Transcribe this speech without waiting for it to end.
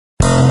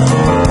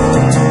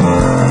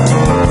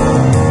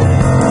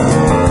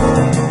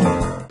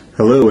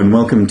Hello and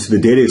welcome to the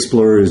Data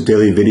Explorers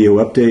daily video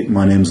update.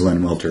 My name is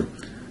Len Welter.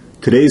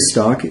 Today's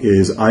stock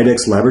is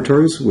IDXX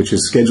Laboratories, which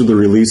has scheduled the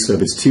release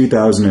of its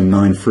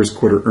 2009 first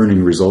quarter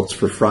earning results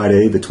for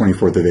Friday, the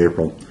 24th of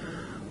April.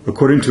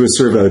 According to a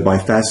survey by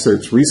Fast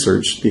Search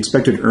Research, the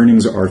expected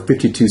earnings are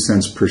 52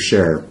 cents per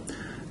share.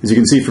 As you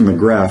can see from the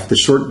graph, the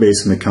short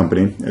base in the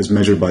company, as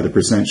measured by the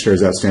percent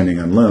shares outstanding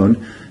on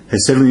loan,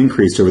 has steadily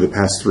increased over the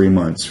past 3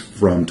 months,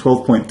 from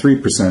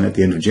 12.3% at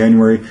the end of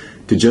January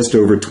to just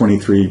over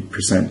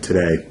 23%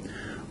 today.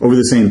 Over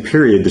the same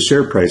period, the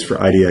share price for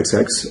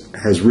IDXX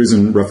has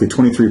risen roughly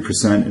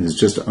 23% and is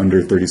just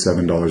under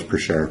 $37 per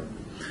share.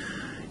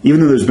 Even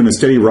though there's been a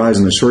steady rise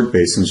in the short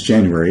base since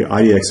January,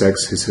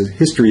 IDXX has a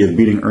history of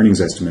beating earnings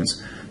estimates.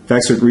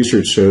 FactSet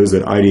research shows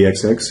that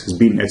IDXX has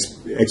beaten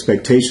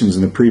expectations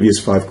in the previous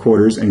 5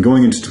 quarters, and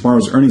going into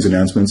tomorrow's earnings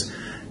announcements,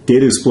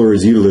 Data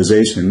Explorers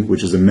utilization,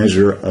 which is a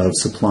measure of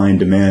supply and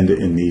demand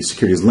in the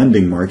securities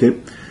lending market,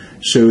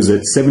 shows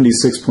that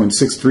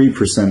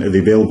 76.63% of the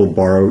available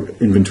borrow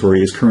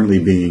inventory is currently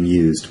being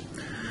used.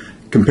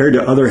 Compared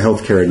to other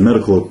healthcare and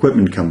medical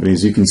equipment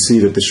companies, you can see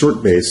that the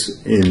short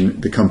base in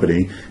the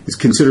company is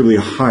considerably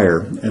higher,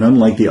 and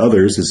unlike the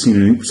others, has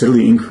seen a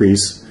steady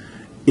increase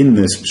in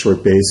this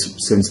short base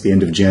since the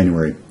end of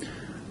January.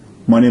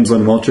 My name is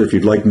Len Welter. If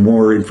you'd like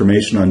more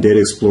information on Data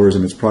Explorers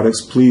and its products,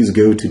 please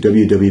go to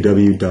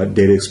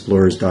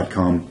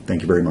www.dataexplorers.com.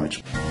 Thank you very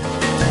much.